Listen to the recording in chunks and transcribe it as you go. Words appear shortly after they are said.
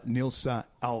Nilsa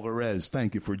Alvarez,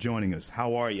 thank you for joining us.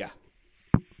 How are you?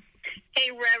 Hey,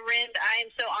 Reverend. I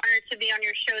am so honored to be on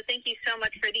your show. Thank you so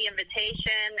much for the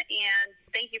invitation, and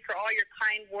thank you for all your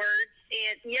kind words.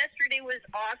 And yesterday was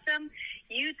awesome.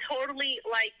 You totally,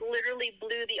 literally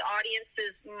blew the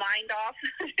audience's mind off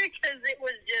because it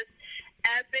was just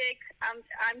epic.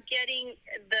 I'm getting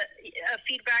the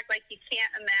feedback like you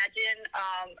can't imagine.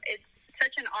 It's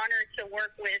such an honor to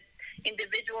work with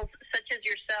individuals such as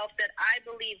yourself that I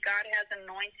believe God has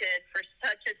anointed for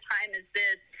such a time as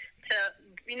this to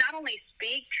not only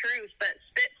speak truth but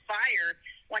spit fire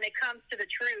when it comes to the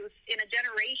truth in a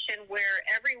generation where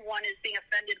everyone is being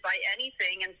offended by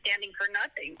anything and standing for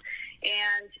nothing.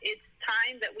 And it's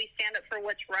time that we stand up for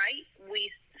what's right. We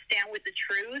stand with the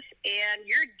truth, and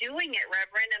you're doing it,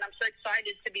 Reverend, and I'm so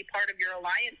excited to be part of your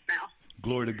alliance now.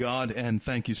 Glory to God, and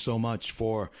thank you so much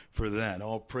for that.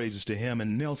 All praises to Him.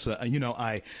 And Nilsa,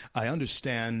 I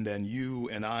understand, and you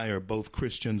and I are both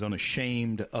Christians,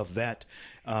 unashamed of that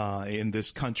in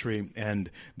this country. And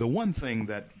the one thing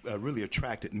that really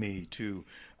attracted me to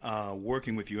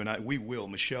working with you, and we will,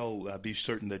 Michelle, be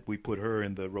certain that we put her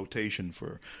in the rotation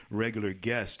for regular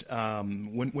guest.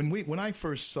 When I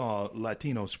first saw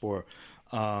Latinos for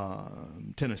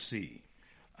Tennessee,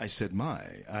 I said,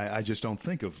 I just don't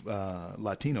think of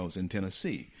Latinos in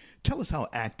Tennessee. Tell us how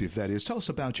active that is. Tell us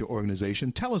about your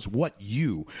organization. Tell us what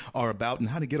you are about and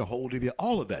how to get a hold of you.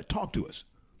 All of that. Talk to us.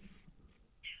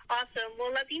 Awesome.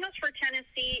 Well, Latinos for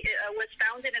Tennessee was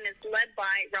founded and is led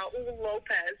by Raul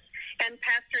Lopez and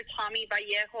Pastor Tommy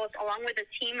Vallejos, along with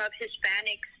a team of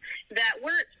Hispanics that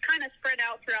were kind of spread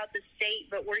out throughout the state,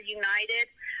 but we're united.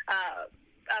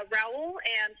 Raul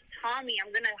and Tommy,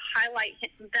 I'm going to highlight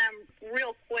them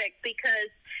real quick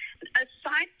because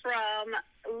aside from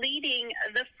leading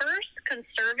the first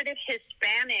conservative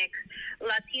Hispanic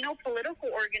Latino political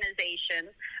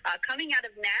organization coming out of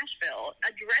Nashville,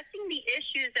 addressing the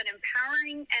issues and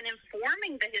empowering and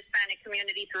informing the Hispanic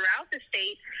community throughout the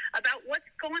state about what's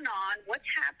going on, what's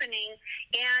happening,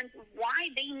 and why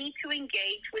they need to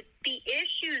engage with the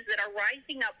issues that are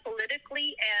rising up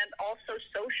politically and also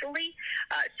socially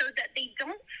so that they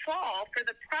don't fall for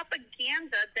the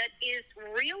propaganda that is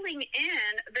reeling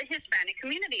in the Hispanic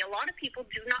community. A lot of people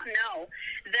do not know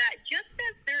that just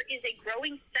as there is a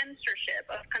growing censorship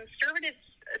of conservative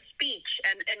speech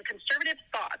and conservative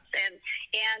thoughts and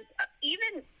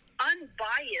even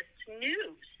unbiased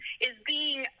news is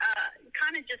being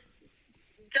kind of just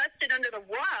dusted under the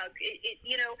rug.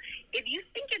 If you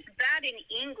think it's bad in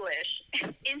English,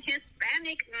 in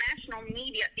Hispanic national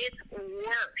media, it's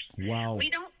worse. Wow. We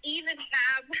don't even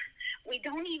have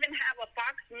a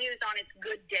Fox News on its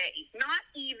good day. Not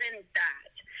even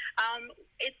that.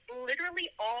 It's literally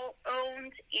all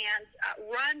owned and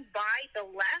run by the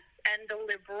left and the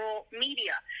liberal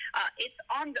media. It's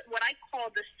on what I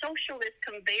call the socialist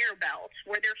conveyor belt,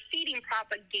 where they're feeding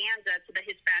propaganda to the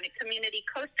Hispanic community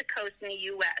coast to coast in the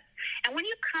U.S. And when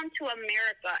you come to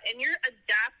America and you're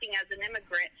adapting as an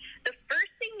immigrant, the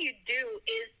first thing you do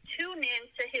is tune in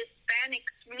to Hispanic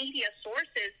media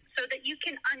sources so that you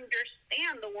can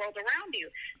understand the world around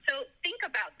you. So think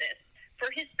about this. For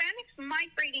Hispanics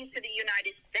migrating to the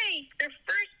United States, their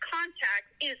first contact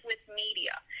is with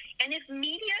media. And if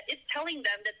media is telling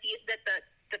them that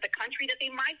the country that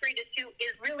they migrated to is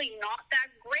really not that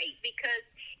great because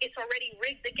it's already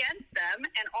rigged against them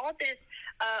and all this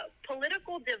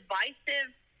political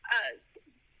divisive,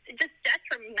 just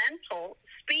detrimental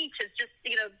speech is just,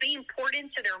 being poured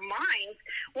into their minds,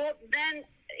 well, then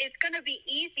it's going to be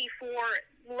easy for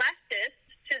leftists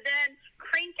to then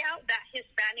crank out that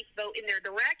Hispanic vote in their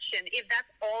direction if that's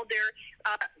all they're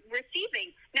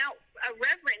receiving. Now,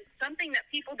 Reverend, something that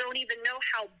people don't even know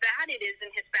how bad it is in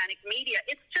Hispanic media,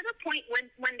 it's to the point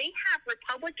when they have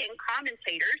Republican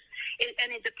commentators,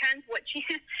 and it depends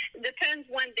depends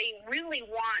when they really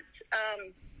want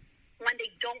when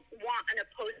they don't want an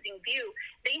opposing view,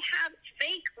 they have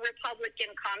fake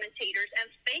Republican commentators and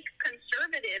fake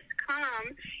conservatives come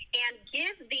and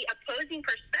give the opposing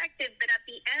perspective, but at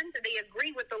the end they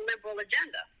agree with the liberal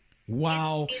agenda.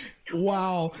 Wow.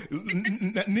 Wow.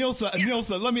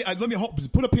 Nilsa, let me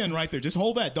put a pin right there. Just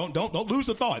hold that. Don't lose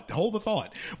the thought. Hold the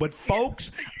thought. But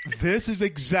folks, this is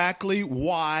exactly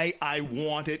why I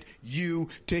wanted you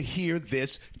to hear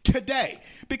this today.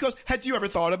 Because had you ever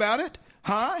thought about it?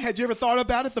 Had you ever thought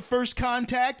about it? The first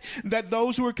contact that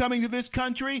those who are coming to this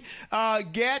country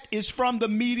get is from the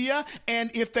media.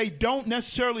 And if they don't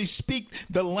necessarily speak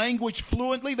the language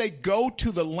fluently, they go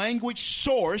to the language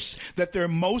source that they're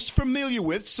most familiar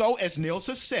with. So, as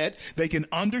Nilsa said, they can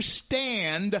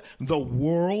understand the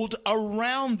world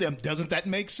around them. Doesn't that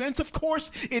make sense? Of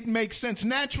course, it makes sense.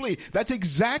 Naturally, that's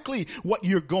exactly what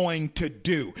you're going to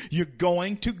do. You're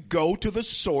going to go to the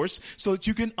source so that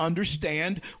you can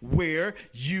understand where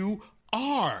you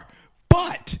are.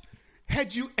 But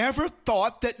had you ever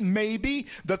thought that maybe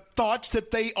the thoughts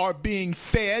that they are being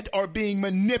fed are being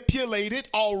manipulated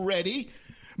already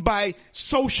by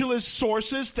socialist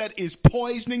sources that is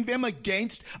poisoning them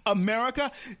against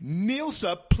America?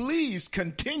 Nilsa, please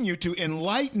continue to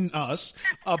enlighten us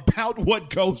about what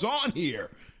goes on here.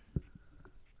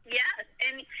 Yes,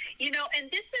 and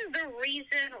this is the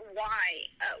reason why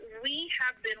we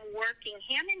have been working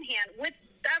hand in hand with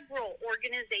several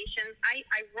organizations.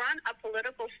 I run a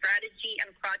political strategy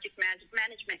and project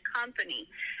management company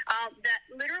that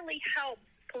literally helps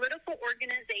political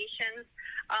organizations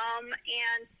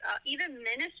and even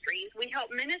ministries. We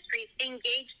help ministries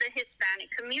engage the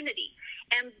Hispanic community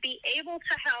and be able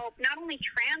to help not only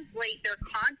translate their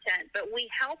content, but we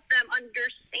help them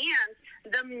understand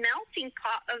the melting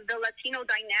pot of the Latino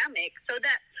dynamic so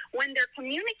that when they're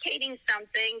communicating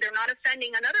something, they're not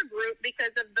offending another group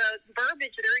because of the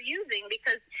verbiage they're using.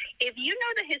 Because if you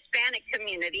know the Hispanic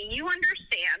community, you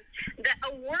understand that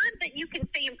a word that you can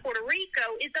say in Puerto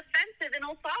Rico is offensive in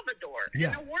El Salvador.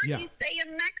 Yeah, and a word you say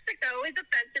in Mexico is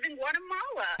offensive in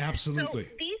Guatemala. Absolutely.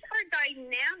 So these are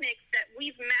dynamics that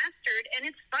we've mastered. And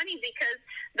it's funny because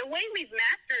the way we've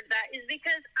mastered that is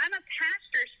because I'm a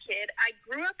pastor's kid. I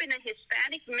grew up in a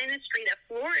Hispanic ministry that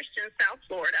flourished in South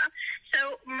Florida.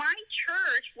 So my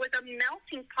church was a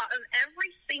melting pot of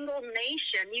every single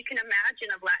nation you can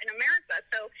imagine of Latin America.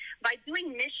 So by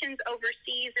doing missions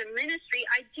overseas and ministry,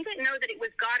 I didn't know that it was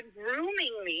God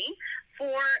grooming me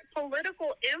for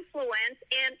political influence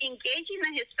and engaging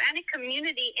the Hispanic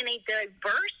community in a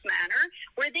diverse manner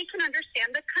where they can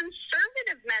understand the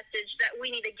conservative message that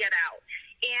we need to get out.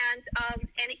 And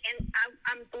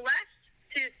I'm blessed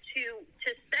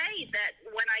to say that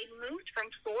when I moved from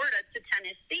Florida to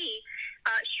Tennessee,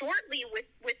 shortly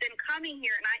within coming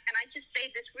here, and I just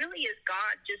say this really is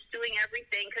God just doing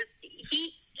everything, because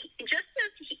he just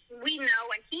as we know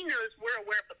and he knows we're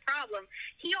aware of the problem,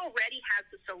 he already has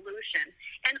the solution,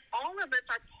 and all of us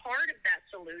are part of that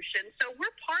solution. So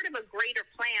we're part of a greater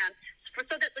plan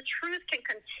so that the truth can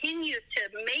continue to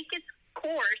make its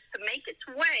course, to make its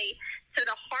way to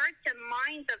the hearts and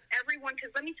minds of everyone.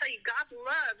 Because let me tell you, God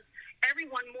loves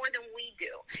everyone more than we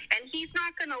do. And he's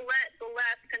not going to let the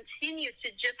left continue to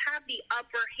just have the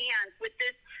upper hand with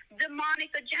this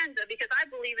demonic agenda, because I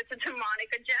believe it's a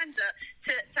demonic agenda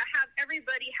to have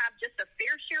everybody have just a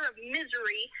fair share of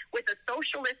misery with a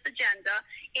socialist agenda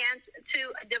and to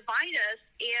divide us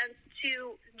and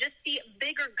to just be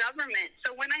bigger government.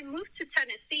 So when I moved to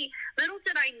Tennessee, little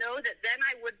did I know that then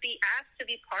I would be asked to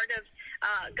be part of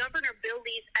Governor Bill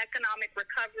Lee's economic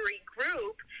recovery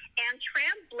group and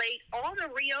translate all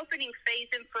the reopening phase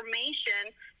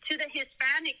information to the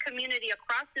Hispanic community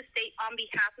across the state on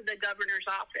behalf of the governor's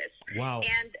office. Wow.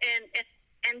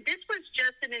 And this was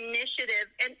just an initiative.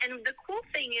 And the cool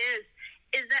thing is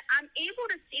that I'm able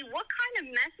to see what kind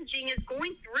of messaging is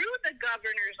going through the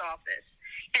governor's office.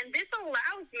 And this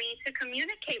allows me to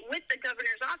communicate with the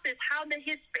governor's office how the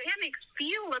Hispanics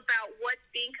feel about what's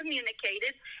being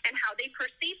communicated and how they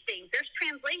perceive things. There's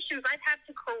translations I've had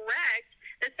to correct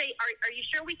that say, are you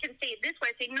sure we can say it this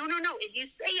way? I say, no. If you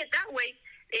say it that way,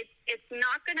 it's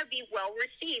not going to be well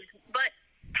received. But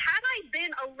had I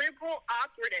been a liberal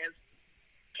operative,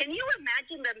 can you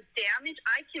imagine the damage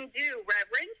I can do,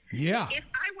 Reverend? Yeah. If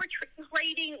I were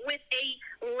translating with a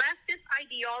leftist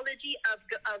ideology of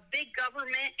big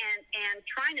government and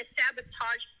trying to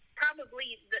sabotage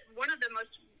probably one of the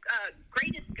most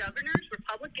greatest governors,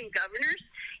 Republican governors,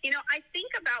 I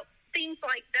think about things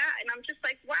like that, and I'm just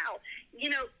like, wow,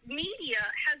 media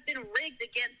has been rigged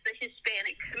against the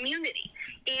Hispanic community,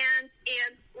 and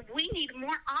we need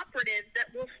more operatives that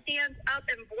will stand up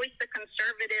and voice the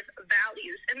conservative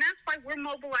values, and that's why we're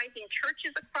mobilizing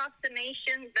churches across the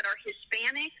nation that are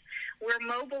Hispanic. We're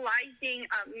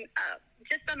mobilizing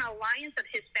just an alliance of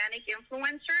Hispanic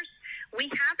influencers.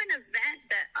 We have an event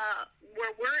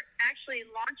where we're actually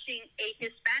launching a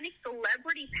Hispanic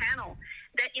celebrity panel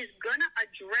that is going to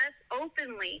address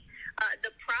openly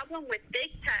the problem with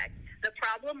big tech, the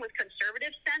problem with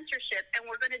conservative censorship, and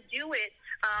we're going to do it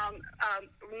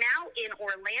now in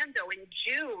Orlando in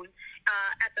June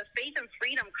at the Faith and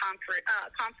Freedom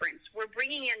conference. We're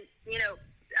bringing in,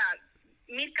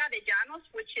 Mirka de Llanos,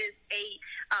 which is a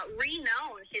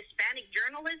renowned Hispanic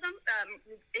journalist,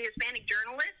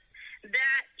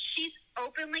 that she's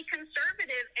openly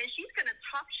conservative, and she's going to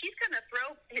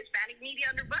throw Hispanic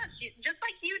media under bus. She's just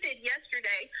like you did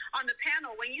yesterday on the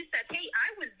panel when you said, hey,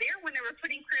 I was there when they were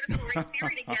putting critical race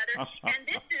theory together, and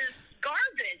this is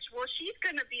garbage. Well, she's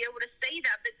going to be able to say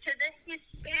that, but to the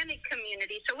Hispanic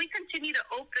community. So we continue to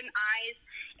open eyes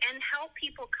and help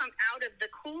people come out of the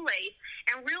Kool-Aid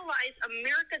and realize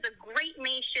America's a great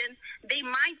nation. They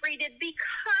migrated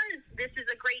because this is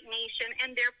a great nation,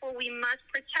 and therefore we must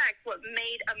protect what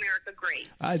made America great.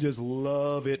 I just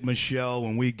love it, Michelle,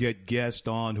 when we get guests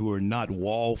on who are not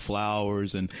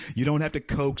wallflowers, and you don't have to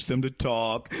coax them to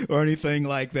talk or anything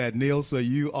like that. Nilsa,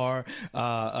 you are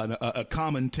a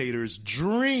commentator's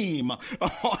dream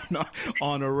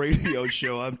on a radio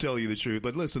show. I'm telling you the truth.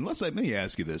 But listen, let me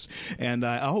ask you this, and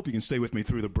I hope you can stay with me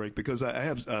through the break because I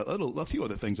have a few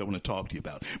other things I want to talk to you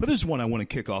about. But this is one I want to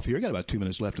kick off here. I got about 2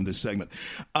 minutes left in this segment.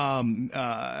 When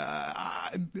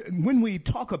we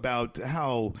talk about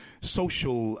how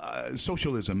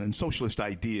socialism and socialist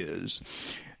ideas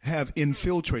have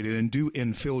infiltrated and do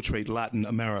infiltrate Latin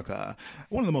America,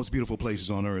 one of the most beautiful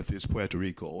places on earth is Puerto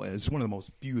Rico. It's one of the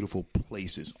most beautiful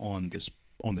places on this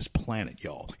planet,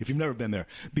 y'all. If you've never been there,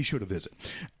 be sure to visit.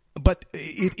 But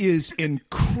it is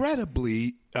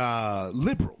incredibly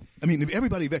liberal. I mean,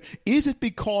 everybody there. Is it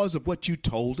because of what you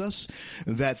told us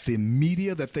that the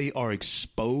media that they are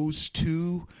exposed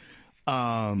to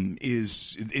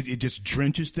it just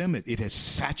drenches them? It has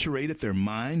saturated their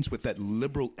minds with that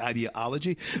liberal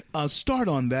ideology. Start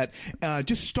on that.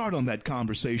 Just start on that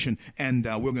conversation, and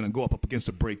we're going to go up against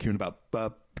a break here in about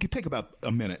take about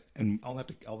a minute, and I'll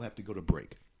have to go to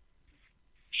break.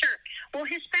 Sure. Well,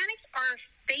 Hispanics are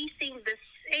facing the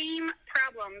same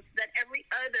problems that every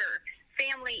other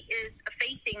family is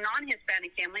facing,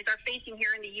 non-Hispanic families are facing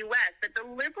here in the U.S., that the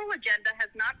liberal agenda has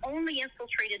not only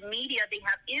infiltrated media, they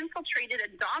have infiltrated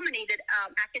and dominated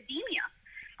academia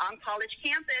on college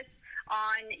campus,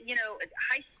 on,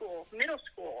 high school, middle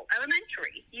school,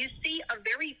 elementary. You see a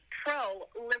very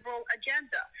pro-liberal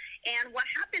agenda. And what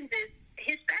happens is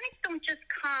Hispanics don't just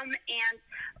come and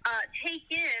take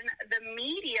in the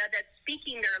media that's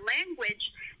speaking their language.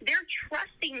 They're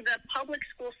trusting the public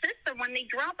school system when they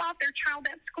drop off their child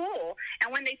at school.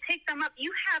 And when they pick them up,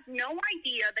 you have no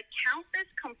idea the countless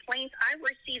complaints I've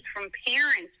received from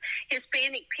parents,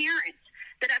 Hispanic parents,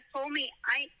 that have told me,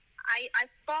 I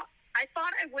thought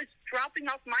I was dropping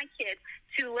off my kid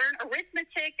to learn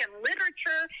arithmetic and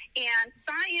literature and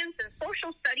science and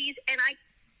social studies, and I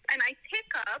pick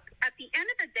up, at the end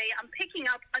of the day, I'm picking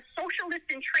up a socialist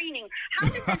in training. How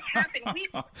did this happen? We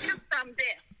learned from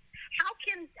this. How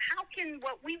can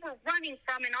what we were running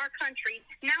from in our country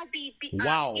now be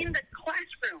in the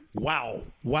classroom? Wow.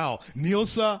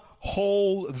 Nilsa,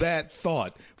 hold that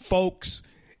thought. Folks,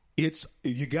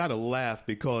 you got to laugh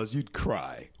because you'd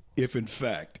cry if, in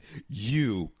fact,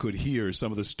 you could hear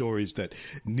some of the stories that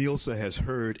Nilsa has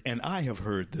heard, and I have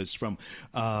heard this from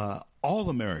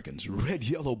all Americans, red,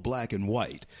 yellow, black, and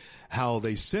white, how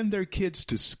they send their kids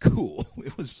to school.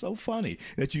 It was so funny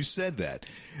that you said that.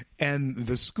 And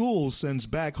the school sends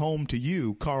back home to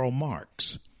you Karl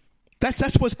Marx.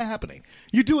 That's what's happening.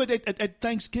 You do it at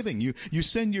Thanksgiving. You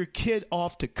send your kid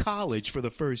off to college for the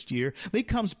first year. He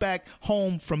comes back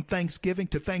home from Thanksgiving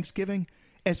to Thanksgiving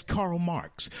as Karl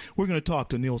Marx. We're going to talk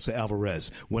to Nilsa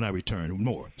Alvarez when I return.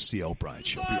 More CL Bryant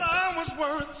Show. Thought I was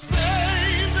worth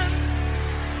saving,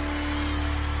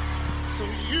 so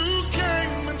you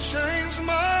came and changed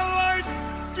my life.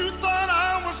 You thought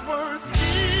I was worth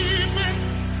keeping,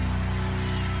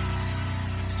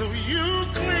 so you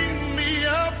cleaned me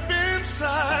up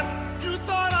inside. You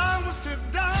thought I was to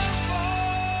die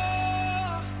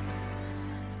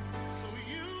for, so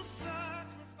you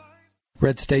sacrificed.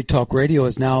 Red State Talk Radio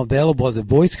is now available as a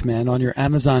voice command on your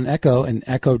Amazon Echo and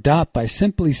Echo Dot by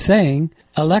simply saying,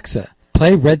 Alexa,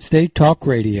 play Red State Talk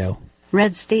Radio.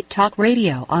 Red State Talk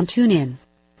Radio on TuneIn.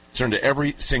 Concern to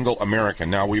every single American.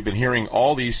 Now, we've been hearing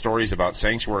all these stories about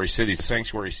sanctuary cities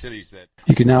that...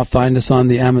 You can now find us on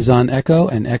the Amazon Echo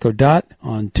and Echo Dot,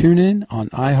 on TuneIn, on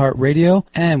iHeartRadio,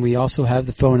 and we also have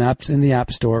the phone apps in the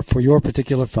App Store for your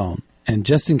particular phone. And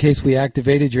just in case we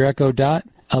activated your Echo Dot,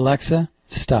 Alexa,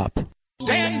 stop.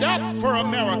 Stand up for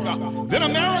America. Then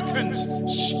Americans,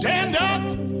 stand up,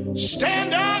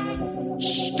 stand up,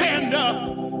 stand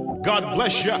up. God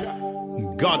bless you.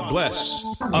 God bless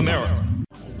America.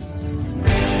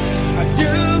 I do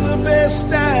the best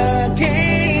I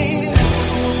can,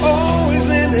 always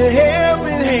lend a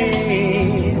helping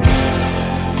hand,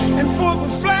 and for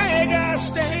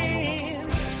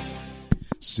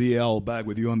CL back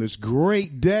with you on this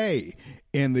great day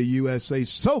in the USA.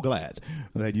 So glad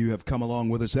that you have come along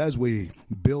with us as we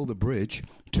build a bridge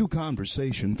to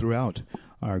conversation throughout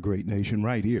our great nation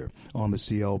right here on the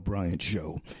CL Bryant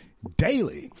Show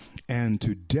daily. And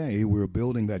today we're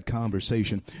building that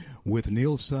conversation with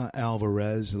Nilsa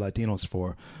Alvarez, Latinos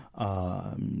for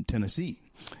Tennessee.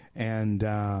 And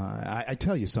I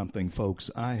tell you something,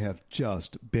 folks, I have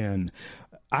just been...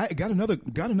 I got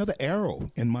another arrow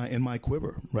in my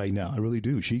quiver right now. I really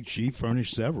do. She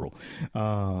furnished several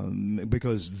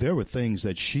because there were things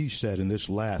that she said in this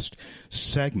last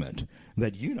segment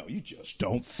that you just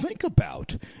don't think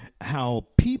about. How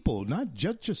people, not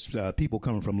just people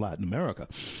coming from Latin America,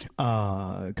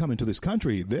 coming to this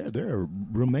country. There are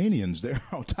Romanians. There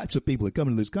are all types of people that come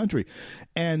into this country,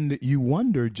 and you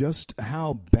wonder just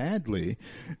how badly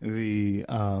the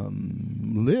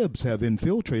libs have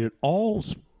infiltrated all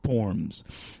forms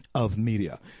of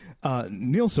media.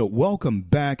 Nilsa, welcome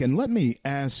back. And let me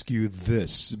ask you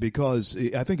this, because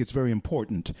I think it's very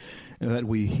important that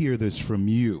we hear this from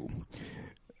you.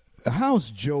 How's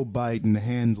Joe Biden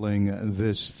handling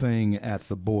this thing at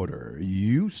the border?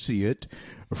 You see it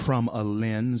from a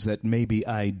lens that maybe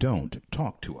I don't.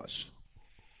 Talk to us.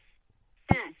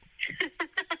 I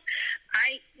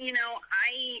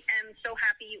am so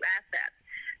happy you asked that.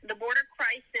 The border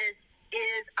crisis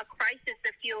is a crisis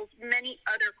that fuels many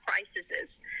other crises.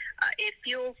 It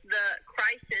fuels the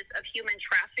crisis of human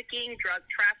trafficking, drug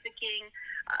trafficking,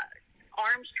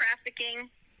 arms trafficking,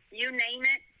 you name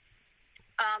it.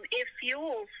 It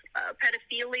fuels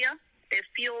pedophilia. It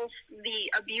fuels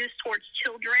the abuse towards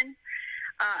children.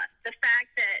 The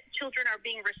fact that children are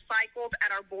being recycled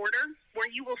at our border, where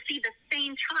you will see the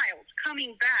same child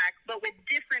coming back, but with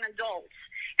different adults.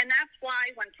 And that's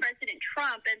why when President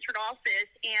Trump entered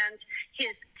office and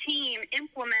his team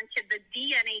implemented the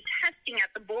DNA testing at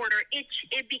the border,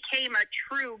 it became a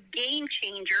true game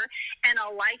changer and a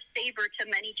lifesaver to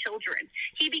many children.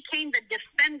 He became the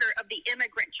defender of the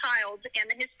immigrant child, and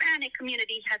the Hispanic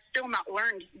community has still not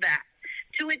learned that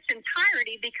to its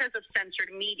entirety because of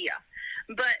censored media.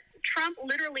 But Trump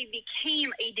literally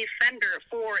became a defender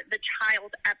for the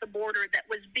child at the border that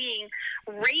was being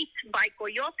raped by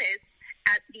coyotes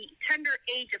at the tender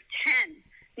age of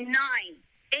 10, 9,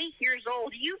 8 years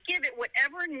old. You give it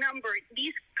whatever number.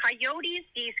 These coyotes,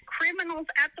 these criminals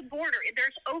at the border,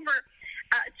 there's over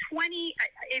 20,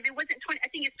 if it wasn't 20, I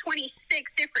think it's 26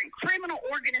 different criminal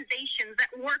organizations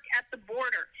that work at the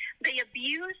border. They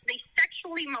abuse, they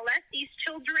sexually molest these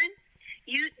children.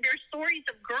 There's stories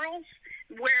of girls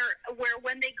where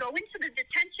when they go into the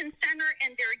detention center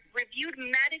and they're reviewed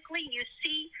medically, you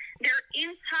see their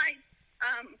insides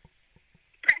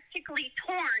practically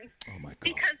torn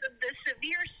because of the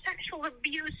severe sexual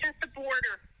abuse at the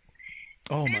border.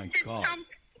 This is something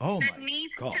that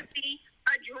needs to be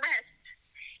addressed.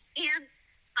 And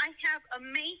I have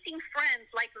amazing friends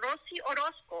like Rosy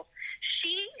Orozco.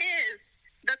 She is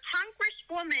the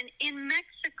congresswoman in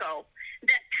Mexico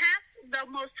that passed the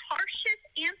most harshest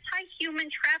anti-human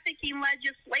trafficking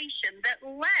legislation that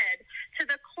led to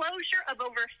the closure of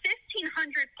over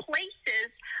 1,500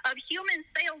 places of human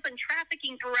sales and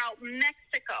trafficking throughout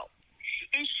Mexico.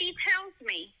 And she tells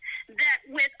me that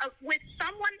with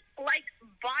someone like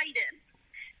Biden,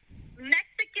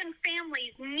 Mexican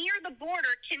families near the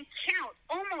border can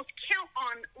almost count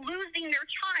on losing their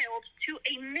child to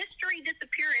a mystery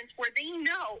disappearance where they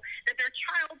know that their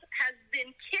child has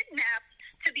been kidnapped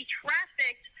to be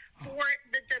trafficked for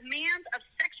the demand of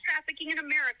sex trafficking in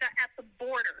America at the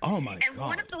border. Oh, my God. And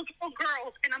one of those little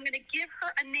girls, and I'm going to give her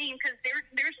a name because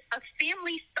there's a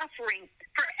family suffering.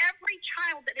 For every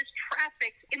child that is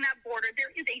trafficked in that border, there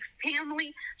is a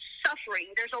family suffering.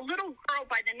 There's a little girl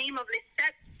by the name of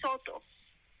Lisette Soto.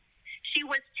 She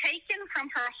was taken from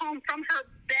her home, from her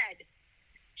bed.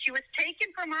 She was taken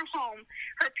from her home.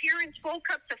 Her parents woke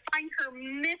up to find her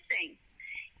missing.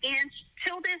 And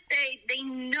till this day, they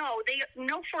know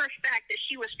for a fact that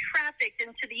she was trafficked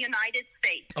into the United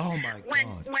States. Oh, my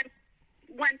God.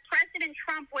 When President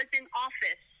Trump was in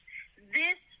office,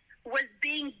 this was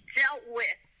being dealt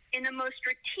with in the most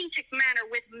strategic manner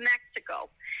with Mexico.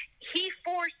 He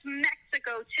forced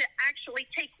Mexico to actually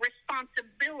take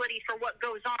responsibility for what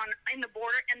goes on in the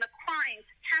border and the crimes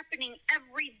happening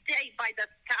every day by the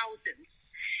thousands.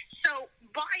 So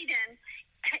Biden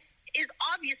is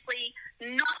obviously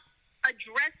not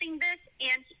addressing this,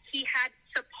 and he had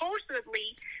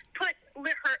supposedly put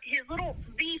his little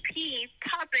VP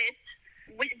puppet,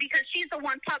 because she's the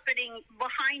one puppeting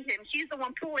behind him. She's the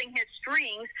one pulling his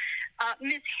strings.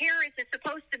 Ms. Harris is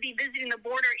supposed to be visiting the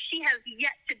border. She has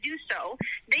yet to do so.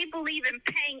 They believe in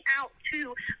paying out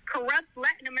to corrupt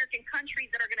Latin American countries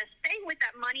that are going to stay with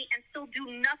that money and still do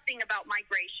nothing about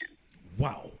migration.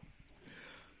 Wow.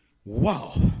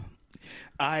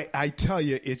 I tell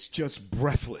you, it's just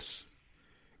breathless.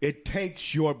 It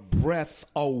takes your breath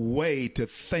away to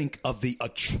think of the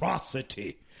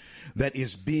atrocity that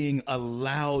is being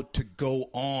allowed to go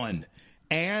on.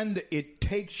 And it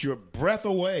takes your breath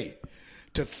away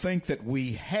to think that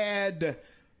we had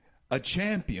a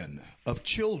champion of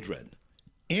children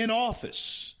in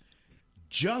office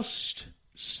just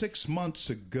 6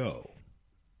 months ago.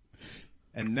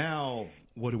 And now,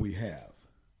 what do we have?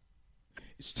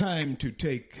 It's time to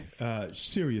take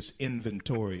serious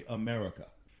inventory, America,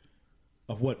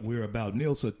 of what we're about.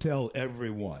 Nilsa, tell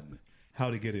everyone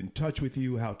how to get in touch with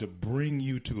you, how to bring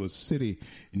you to a city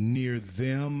near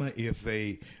them if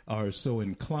they are so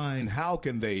inclined. How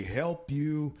can they help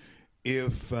you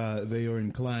if they are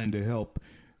inclined to help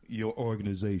your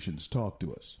organizations? Talk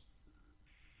to us.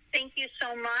 Thank you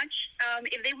so much.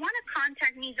 If they want to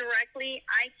contact me directly,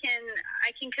 I can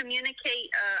communicate.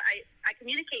 I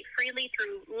communicate freely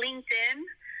through LinkedIn.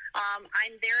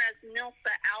 I'm there as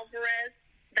Nilsa Alvarez.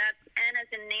 That's N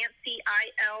as in Nancy,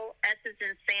 I-L, S as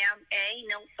in Sam, A,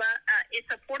 Nilsa.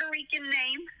 It's a Puerto Rican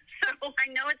name, so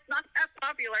I know it's not that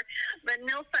popular. But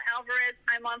Nilsa Alvarez.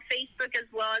 I'm on Facebook as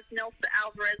well as Nilsa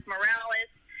Alvarez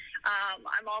Morales.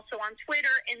 I'm also on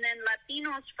Twitter, and then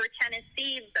Latinos for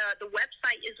Tennessee, the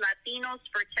website is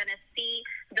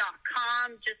latinosfortennessee.com,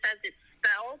 just as it's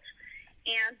spelled.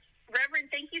 And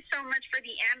Reverend, thank you so much for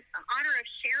the honor of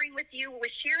sharing with you,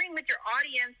 sharing with your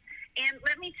audience. And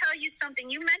let me tell you something.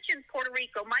 You mentioned Puerto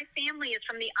Rico. My family is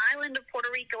from the island of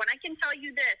Puerto Rico, and I can tell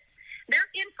you this.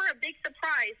 They're in for a big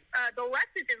surprise. The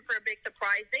left is in for a big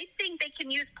surprise. They think they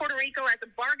can use Puerto Rico as a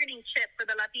bargaining chip for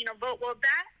the Latino vote. Well,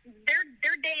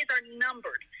 their days are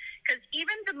numbered, because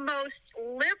even the most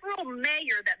liberal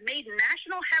mayor that made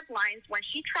national headlines when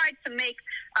she tried to make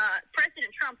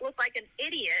President Trump look like an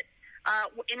idiot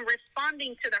in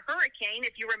responding to the hurricane,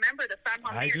 if you remember the San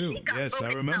Juan mayor, I do. Yes,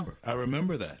 I remember. I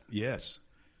remember that. Yes.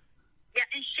 Yeah,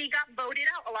 and she got voted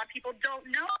out. A lot of people don't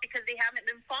know because they haven't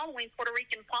been following Puerto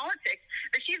Rican politics.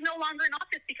 But she's no longer in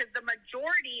office because the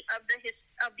majority of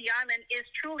the island is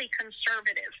truly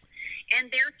conservative,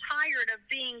 and they're tired of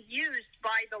being used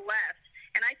by the left.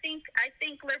 And I think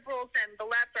liberals and the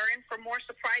left are in for more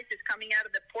surprises coming out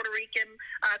of the Puerto Rican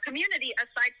community,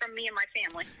 aside from me and my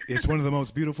family. It's one of the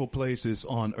most beautiful places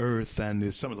on earth, and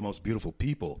there's some of the most beautiful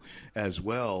people as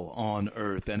well on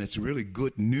earth. And it's really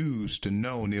good news to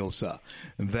know, Nilsa,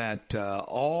 that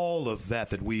all of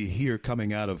that we hear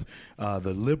coming out of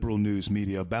the liberal news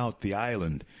media about the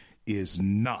island is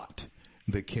not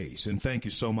the case. And thank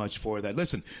you so much for that.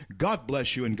 Listen, God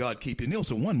bless you and God keep you.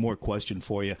 Nilsa, one more question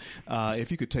for you. If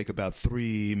you could take about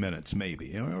 3 minutes,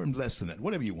 maybe, or less than that,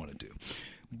 whatever you want to do.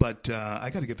 But I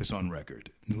got to get this on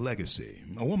record. Legacy.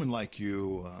 A woman like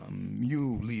you,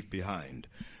 you leave behind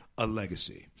a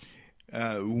legacy.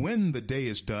 When the day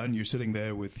is done, you're sitting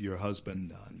there with your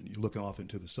husband, you're looking off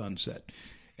into the sunset.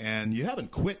 And you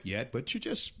haven't quit yet, but you're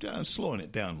just slowing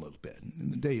it down a little bit.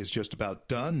 And the day is just about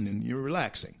done, and you're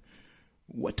relaxing.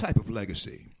 What type of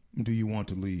legacy do you want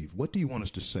to leave? What do you want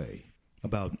us to say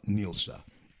about Nilsa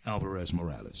Alvarez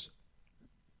Morales?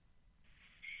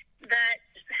 That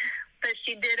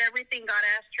she did everything God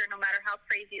asked her, no matter how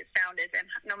crazy it sounded and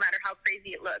no matter how crazy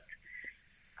it looked.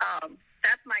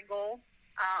 That's my goal.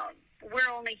 We're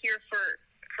only here for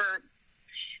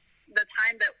the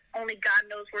time that only God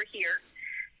knows we're here.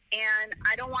 And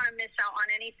I don't want to miss out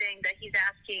on anything that he's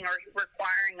asking or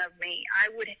requiring of me.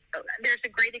 There's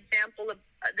a great example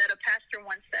that a pastor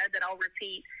once said that I'll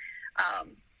repeat.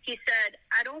 He said,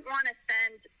 I don't want to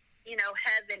send,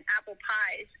 heaven apple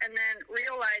pies and then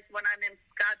realize when I'm in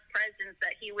God's presence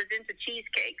that he was into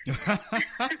cheesecake.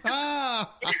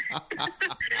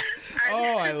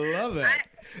 I love that.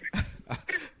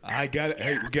 I got it.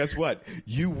 Hey, guess what?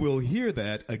 You will hear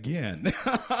that again.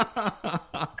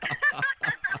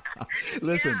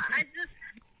 Listen, I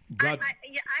have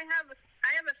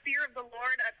a fear of the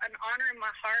Lord, an honor in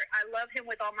my heart. I love him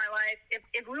with all my life.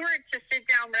 If we were to sit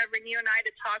down, Reverend, you and I,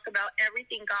 to talk about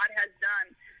everything God has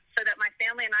done so that my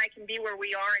family and I can be where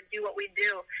we are and do what we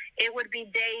do, it would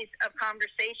be days of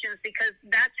conversations, because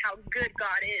that's how good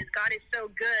God is. God is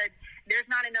so good. There's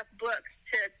not enough books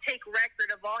to take record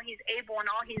of all he's able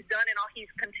and all he's done and all he's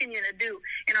continuing to do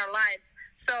in our lives.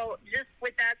 So just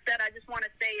with that said, I just want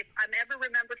to say, if I'm ever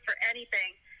remembered for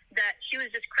anything, that she was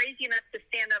just crazy enough to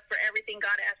stand up for everything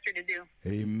God asked her to do.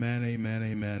 Amen, amen,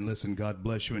 amen. Listen, God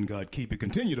bless you and God keep you.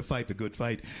 Continue to fight the good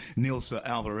fight. Nilsa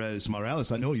Alvarez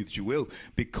Morales, I know that you will,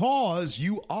 because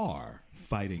you are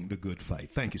fighting the good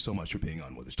fight. Thank you so much for being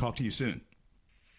on with us. Talk to you soon.